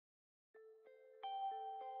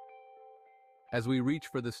As we reach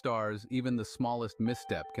for the stars, even the smallest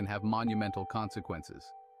misstep can have monumental consequences.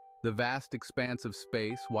 The vast expanse of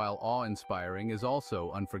space, while awe-inspiring, is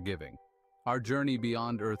also unforgiving. Our journey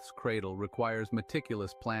beyond Earth's cradle requires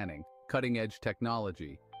meticulous planning, cutting-edge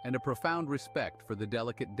technology, and a profound respect for the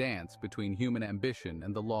delicate dance between human ambition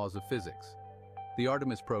and the laws of physics. The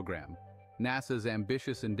Artemis program, NASA's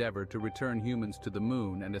ambitious endeavor to return humans to the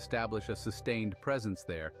moon and establish a sustained presence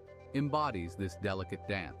there, embodies this delicate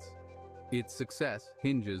dance. Its success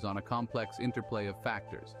hinges on a complex interplay of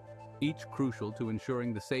factors, each crucial to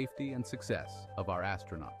ensuring the safety and success of our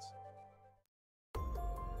astronauts.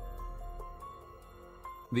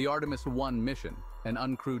 The Artemis I mission, an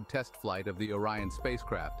uncrewed test flight of the Orion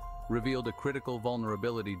spacecraft, revealed a critical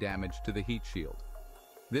vulnerability damage to the heat shield.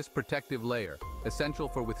 This protective layer, essential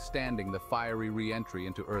for withstanding the fiery re-entry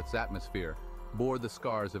into Earth's atmosphere, bore the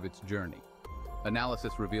scars of its journey.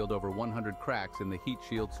 Analysis revealed over 100 cracks in the heat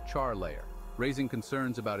shield's char layer, raising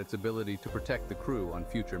concerns about its ability to protect the crew on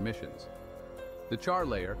future missions. The char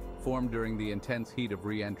layer, formed during the intense heat of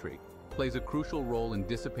re-entry, plays a crucial role in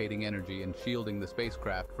dissipating energy and shielding the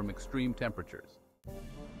spacecraft from extreme temperatures.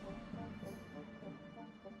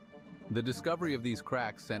 The discovery of these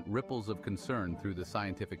cracks sent ripples of concern through the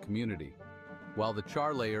scientific community. While the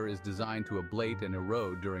char layer is designed to ablate and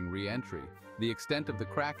erode during re-entry, the extent of the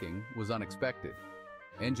cracking was unexpected.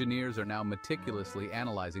 Engineers are now meticulously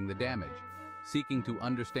analyzing the damage, seeking to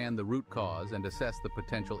understand the root cause and assess the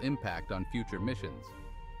potential impact on future missions.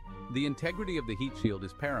 The integrity of the heat shield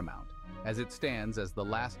is paramount, as it stands as the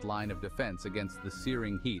last line of defense against the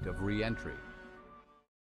searing heat of re-entry.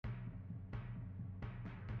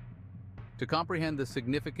 To comprehend the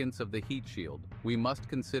significance of the heat shield, we must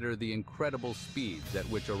consider the incredible speeds at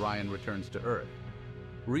which Orion returns to Earth.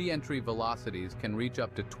 Re-entry velocities can reach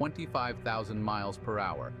up to 25,000 miles per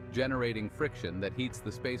hour, generating friction that heats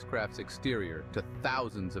the spacecraft's exterior to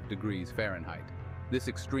thousands of degrees Fahrenheit. This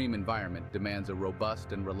extreme environment demands a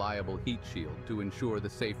robust and reliable heat shield to ensure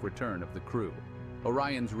the safe return of the crew.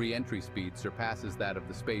 Orion's re-entry speed surpasses that of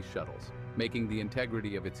the space shuttles, making the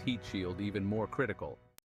integrity of its heat shield even more critical.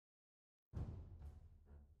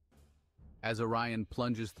 As Orion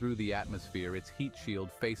plunges through the atmosphere, its heat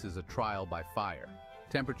shield faces a trial by fire.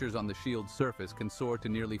 Temperatures on the shield's surface can soar to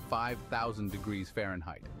nearly 5,000 degrees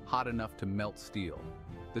Fahrenheit, hot enough to melt steel.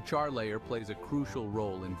 The char layer plays a crucial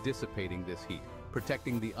role in dissipating this heat,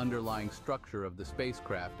 protecting the underlying structure of the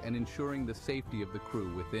spacecraft and ensuring the safety of the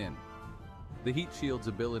crew within. The heat shield's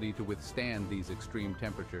ability to withstand these extreme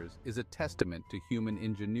temperatures is a testament to human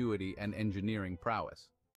ingenuity and engineering prowess.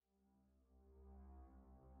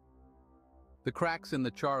 The cracks in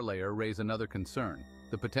the char layer raise another concern: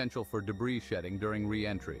 the potential for debris shedding during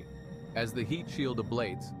re-entry. As the heat shield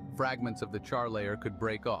ablates, fragments of the char layer could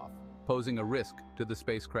break off, posing a risk to the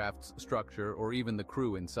spacecraft's structure or even the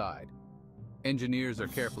crew inside. Engineers are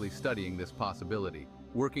carefully studying this possibility,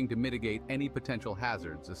 working to mitigate any potential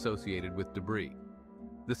hazards associated with debris.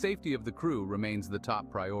 The safety of the crew remains the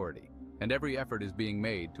top priority, and every effort is being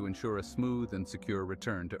made to ensure a smooth and secure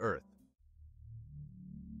return to Earth.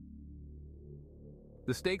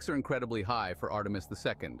 The stakes are incredibly high for Artemis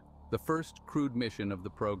II, the first crewed mission of the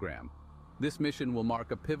program. This mission will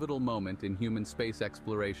mark a pivotal moment in human space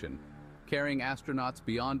exploration, carrying astronauts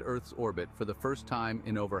beyond Earth's orbit for the first time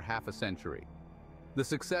in over half a century. The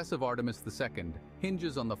success of Artemis II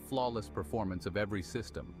hinges on the flawless performance of every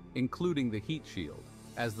system, including the heat shield,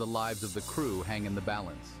 as the lives of the crew hang in the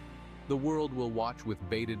balance. The world will watch with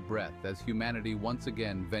bated breath as humanity once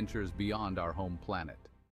again ventures beyond our home planet.